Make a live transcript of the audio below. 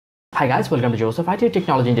Hi guys, welcome to Joseph IT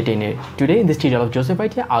Technology Entertainer. Today in this tutorial of Joseph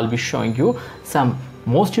IT, I'll be showing you some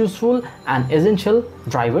most useful and essential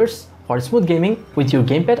drivers for smooth gaming with your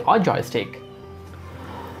gamepad or joystick.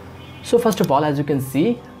 So first of all, as you can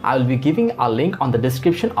see, I will be giving a link on the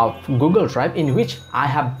description of Google Drive in which I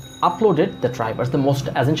have uploaded the drivers, the most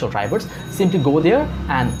essential drivers. Simply go there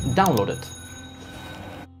and download it.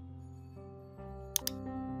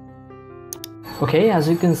 Okay, as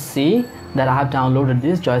you can see that I have downloaded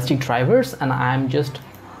these joystick drivers and I am just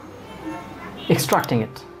extracting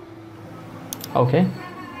it. Okay,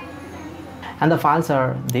 and the files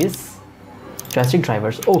are these joystick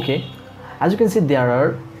drivers. Okay, as you can see there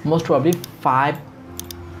are most probably 5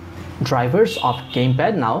 drivers of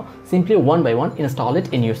Gamepad. Now simply one by one install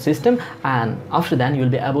it in your system, and after that you will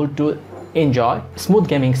be able to enjoy smooth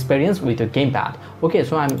gaming experience with your Gamepad. Okay,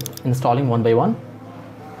 so I'm installing one by one.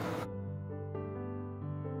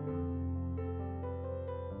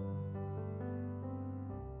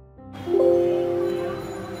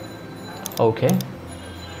 Okay,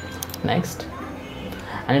 next,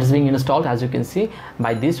 and it's being installed. As you can see,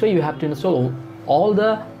 by this way you have to install all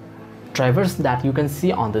the drivers that you can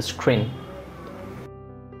see on the screen.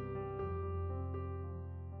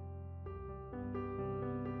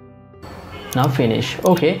 Now finish.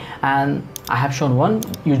 Okay, and I have shown one.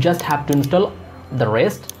 You just have to install the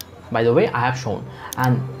rest. By the way, I have shown,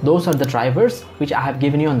 and those are the drivers which I have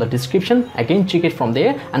given you on the description. Again, check it from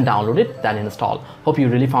there and download it, then install. Hope you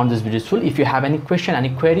really found this video useful. If you have any question,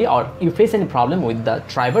 any query, or you face any problem with the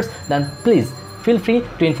drivers, then please feel free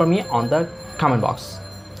to inform me on the comment box.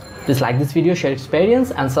 Please like this video, share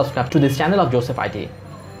experience, and subscribe to this channel of Joseph IT.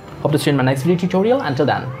 Hope to see you in my next video tutorial. Until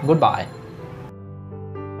then, goodbye.